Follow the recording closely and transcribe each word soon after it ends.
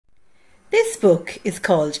book is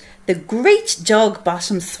called The Great Dog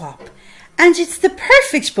Bottom Swap, and it's the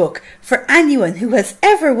perfect book for anyone who has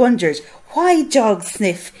ever wondered why dogs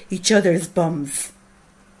sniff each other's bums.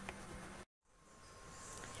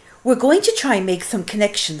 We're going to try and make some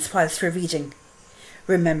connections whilst we're reading.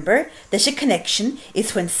 Remember that a connection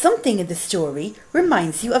is when something in the story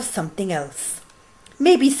reminds you of something else.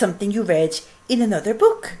 Maybe something you read in another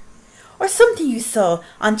book, or something you saw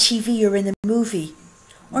on TV or in a movie,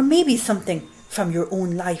 or maybe something from your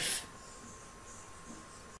own life.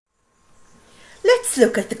 Let's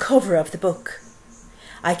look at the cover of the book.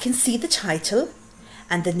 I can see the title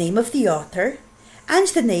and the name of the author and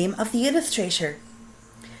the name of the illustrator.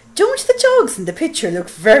 Don't the dogs in the picture look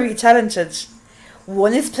very talented?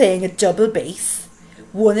 One is playing a double bass,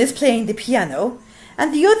 one is playing the piano,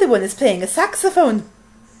 and the other one is playing a saxophone.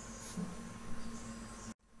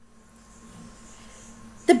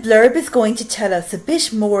 The blurb is going to tell us a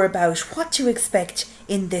bit more about what to expect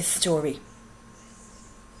in this story.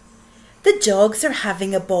 The dogs are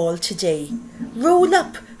having a ball today. Roll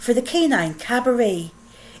up for the canine cabaret.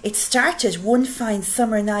 It started one fine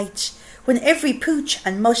summer night when every pooch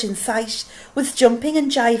and mutt in sight was jumping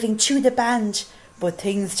and jiving to the band, but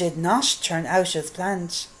things did not turn out as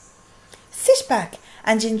planned. Sit back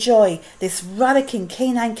and enjoy this rollicking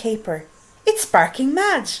canine caper. It's barking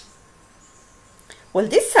mad. Well,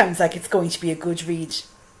 this sounds like it's going to be a good read.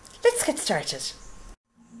 Let's get started.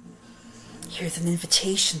 Here's an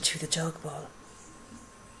invitation to the dog ball.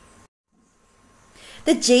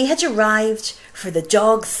 The day had arrived for the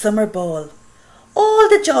dog's summer ball. All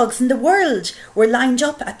the dogs in the world were lined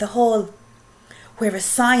up at the hall, where a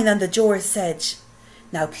sign on the door said,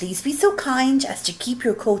 "Now please be so kind as to keep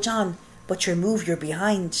your coat on, but remove your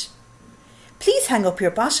behind. Please hang up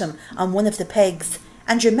your bottom on one of the pegs,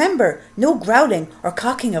 and remember, no growling or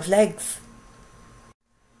cocking of legs."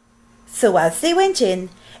 So as they went in,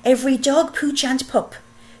 every dog, pooch and pup,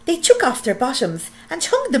 they took off their bottoms and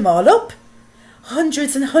hung them all up.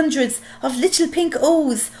 Hundreds and hundreds of little pink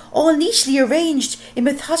O's, all neatly arranged in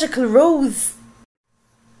methodical rows.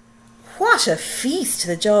 What a feast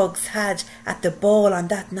the dogs had at the ball on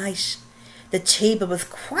that night. The table was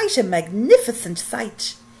quite a magnificent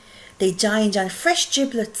sight. They dined on fresh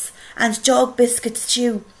giblets and dog biscuit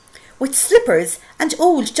stew, with slippers and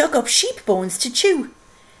old dug-up sheep bones to chew.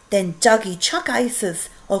 Then doggy chalk ices,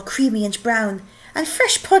 all creamy and brown, and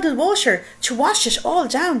fresh puddle water to wash it all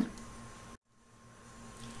down.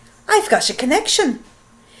 I've got a connection.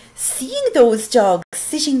 Seeing those dogs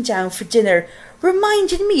sitting down for dinner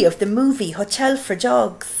reminded me of the movie Hotel for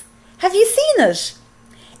Dogs. Have you seen it?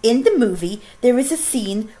 In the movie, there is a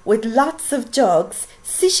scene with lots of dogs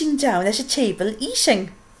sitting down at a table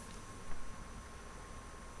eating.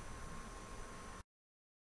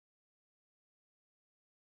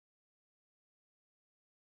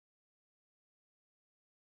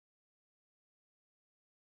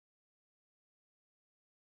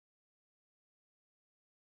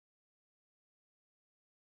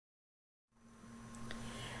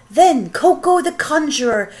 Then Coco the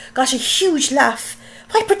conjurer got a huge laugh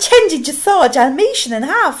by pretending to saw a Dalmatian in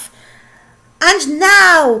half. "And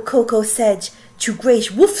now," Coco said, to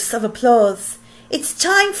great woofs of applause, "it's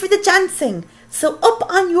time for the dancing, so up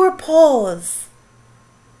on your paws."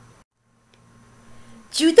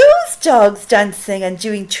 Do those dogs dancing and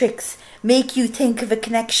doing tricks make you think of a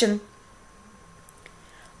connection?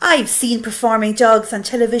 I've seen performing dogs on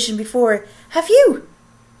television before. Have you?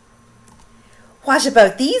 What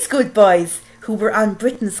about these good boys who were on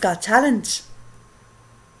Britain's Got Talent?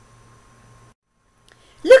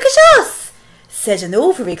 "Look at us," said an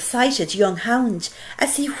overexcited young hound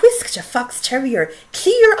as he whisked a fox terrier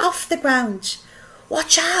clear off the ground.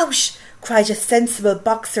 "Watch out," cried a sensible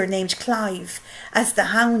boxer named Clive as the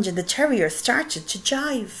hound and the terrier started to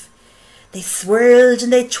jive. They swirled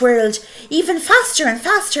and they twirled even faster and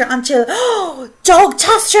faster until,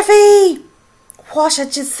 dog-tastrophe! What a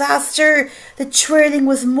disaster! The twirling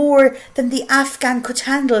was more than the Afghan could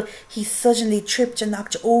handle. He suddenly tripped and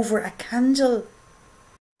knocked over a candle,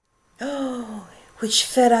 which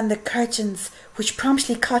fell on the curtains, which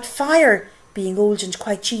promptly caught fire, being old and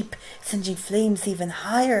quite cheap, sending flames even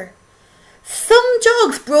higher. Some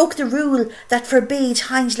dogs broke the rule that forbade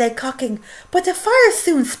hind leg cocking, but the fire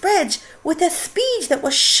soon spread with a speed that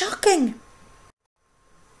was shocking.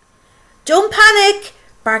 "Don't panic,"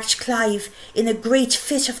 barked Clive in a great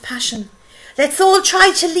fit of passion. "Let's all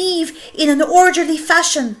try to leave in an orderly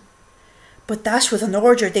fashion." But that was an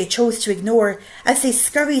order they chose to ignore as they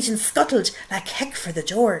scurried and scuttled like heck for the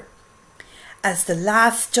door. As the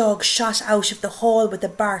last dog shot out of the hall with a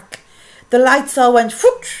bark, the lights all went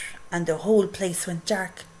whoop and the whole place went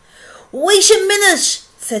dark. "Wait a minute,"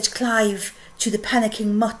 said Clive to the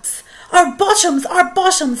panicking mutts. Our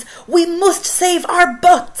bottoms, we must save our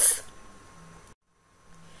butts."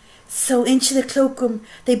 So into the cloakroom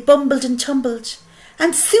they bumbled and tumbled,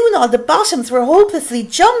 and soon all the bottoms were hopelessly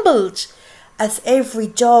jumbled, as every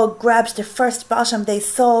dog grabbed the first bottom they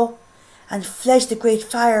saw, and fled the great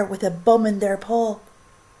fire with a bum in their paw.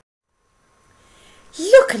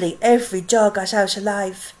 Luckily every dog got out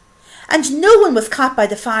alive, and no one was caught by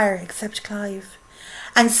the fire except Clive,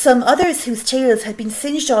 and some others whose tails had been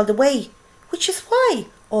singed all the way, which is why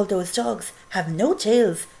all those dogs have no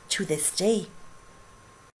tails to this day.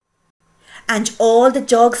 And all the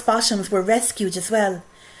dogs' bottoms were rescued as well,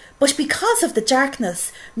 but because of the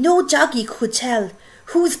darkness no doggy could tell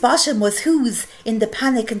whose bottom was whose in the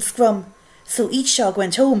panic and scrum, so each dog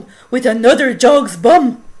went home with another dog's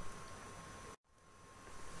bum.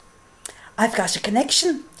 I've got a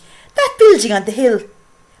connection. That building on the hill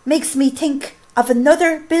makes me think of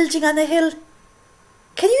another building on a hill.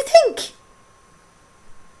 Can you think?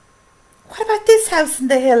 What about this house in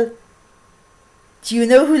the hill? Do you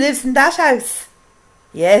know who lives in that house?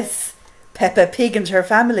 Yes, Peppa Pig and her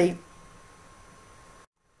family.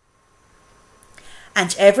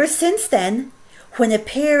 And ever since then, when a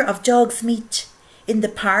pair of dogs meet, in the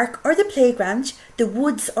park or the playground, the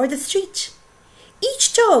woods or the street,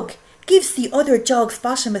 each dog gives the other dog's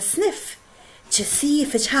bottom a sniff to see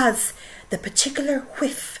if it has the particular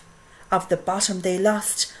whiff of the bottom they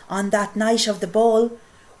lost on that night of the ball,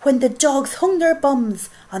 when the dogs hung their bums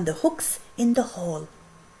on the hooks in the hall.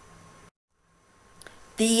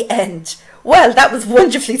 The end. Well, that was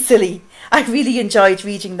wonderfully silly. I really enjoyed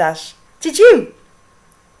reading that. Did you?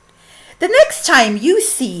 The next time you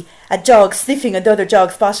see a dog sniffing another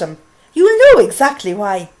dog's bottom, you'll know exactly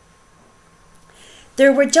why.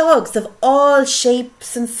 There were dogs of all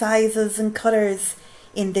shapes and sizes and colours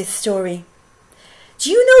in this story. Do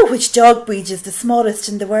you know which dog breed is the smallest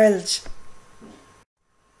in the world?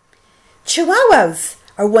 Chihuahuas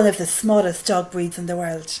are one of the smallest dog breeds in the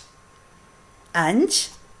world. And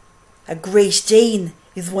a Great Dane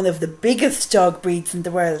is one of the biggest dog breeds in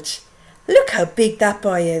the world. Look how big that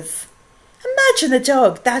boy is. Imagine a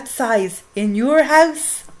dog that size in your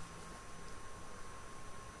house.